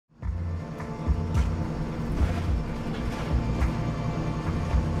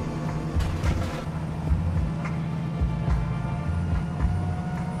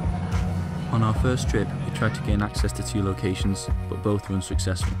first trip, we tried to gain access to 2 locations, but both were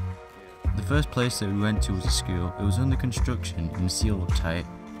unsuccessful. The first place that we went to was a school. It was under construction and the seal looked tight.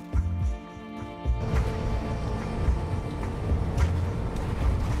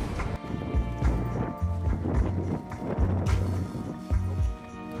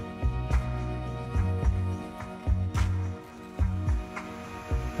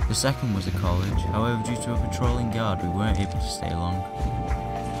 The second was a college, however due to a patrolling guard we weren't able to stay long.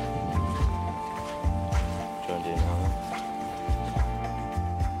 Joined in now.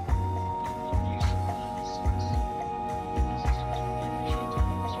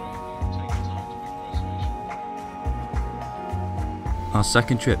 Our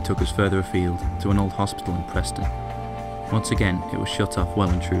second trip took us further afield to an old hospital in Preston. Once again, it was shut off well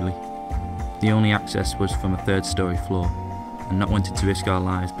and truly. The only access was from a 3rd story floor, and not wanting to risk our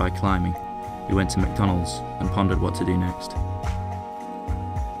lives by climbing, we went to McDonald's and pondered what to do next.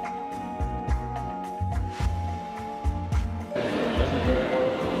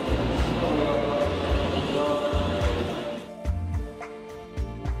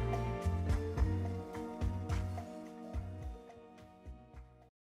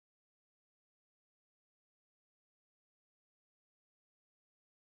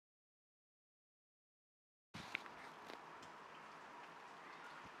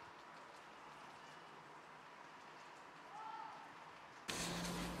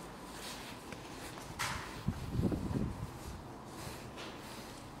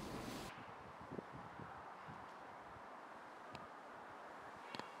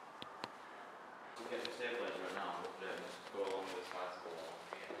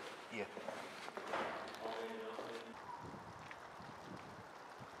 Yeah.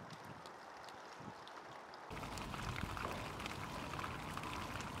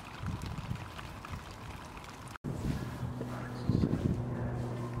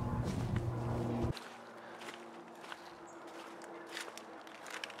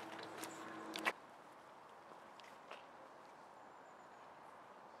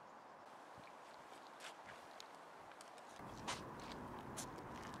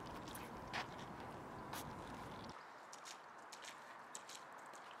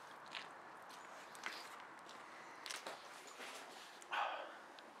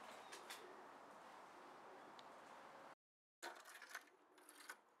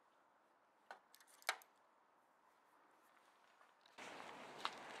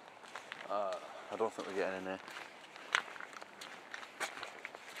 I don't think we're getting in there.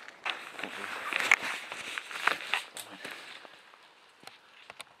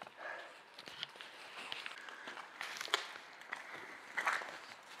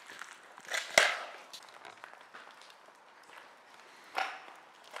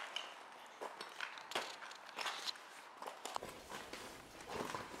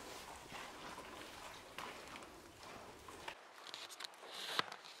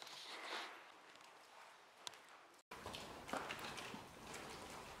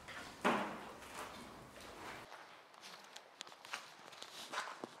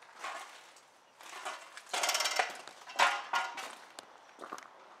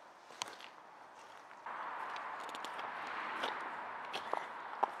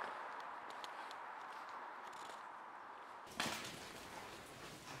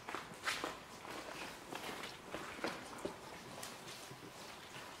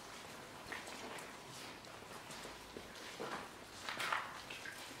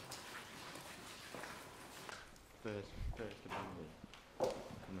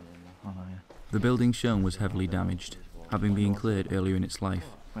 The building shown was heavily damaged, having been cleared earlier in its life.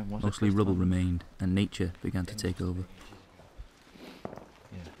 Mostly rubble remained, and nature began to take over.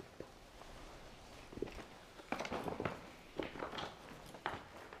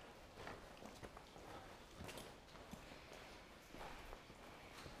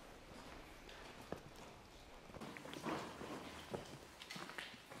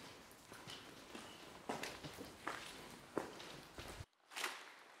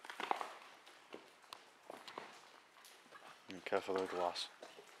 Careful of the glass.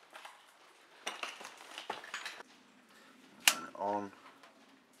 And on. And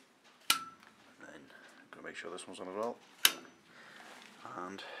then I'm going to make sure this one's on as well.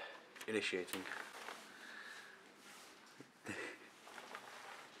 And initiating.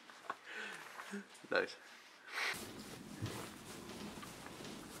 Nice.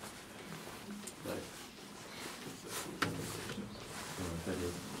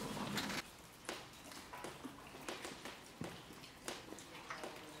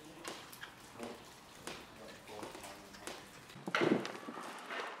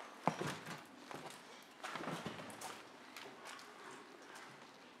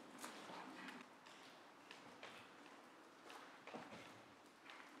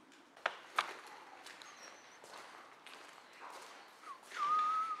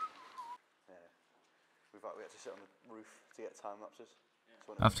 we had to sit on the roof to get time lapses.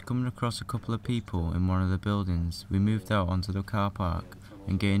 After coming across a couple of people in one of the buildings, we moved out onto the car park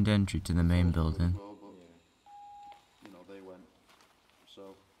and gained entry to the main building. You know, they went,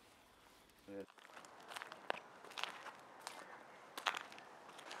 so, yeah.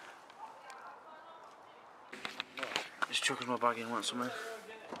 Just chucking my bag in, want something?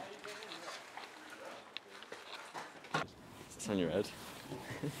 It's on your head.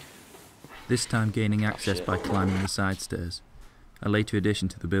 This time gaining access by climbing the side stairs, a later addition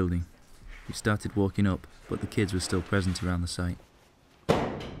to the building. We started walking up, but the kids were still present around the site. Is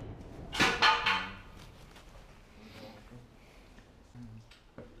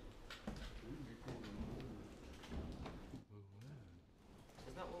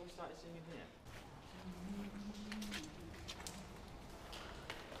that what we started seeing in here?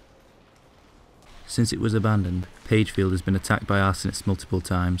 Since it was abandoned, Pagefield has been attacked by arsonists multiple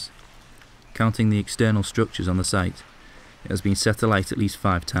times. Counting the external structures on the site, it has been set alight at least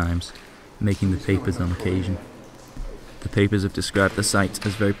 5 times, making the papers on occasion. The papers have described the site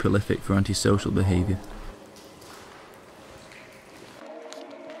as very prolific for antisocial behaviour.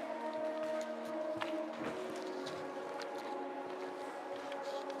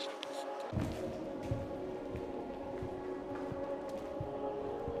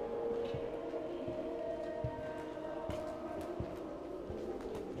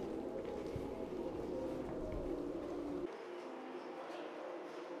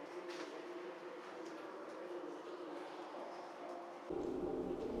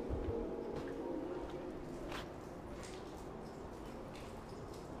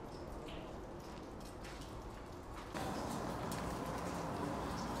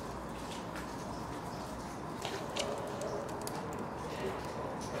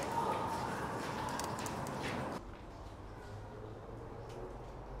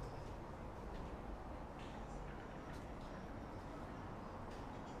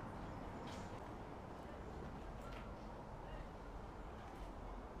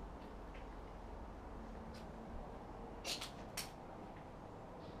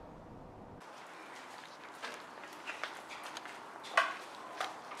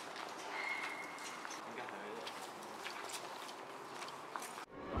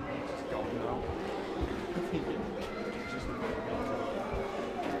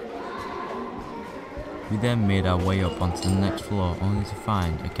 We then made our way up onto the next floor only to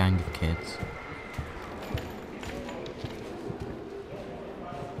find a gang of kids.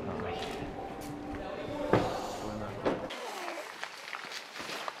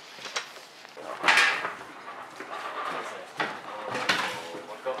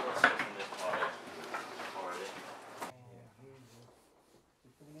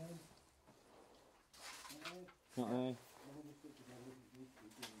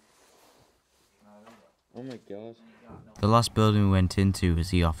 Oh my god. The last building we went into was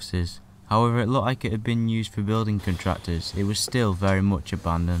the offices. However, it looked like it had been used for building contractors. It was still very much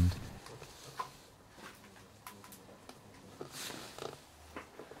abandoned.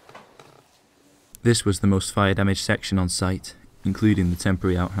 This was the most fire damaged section on site, including the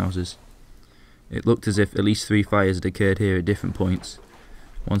temporary outhouses. It looked as if at least 3 fires had occurred here at different points.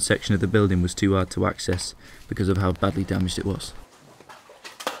 One section of the building was too hard to access because of how badly damaged it was.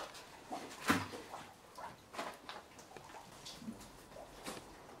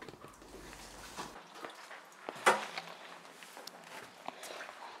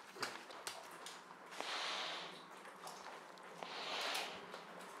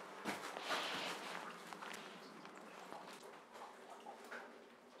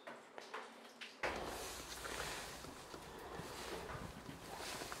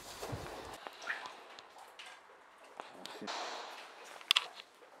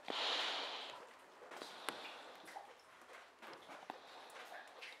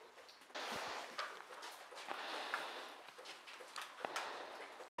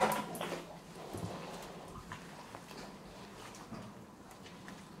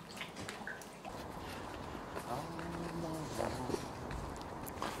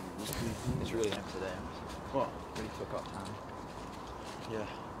 It's really empty there. What? Really took up time.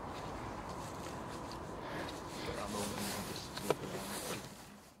 Yeah.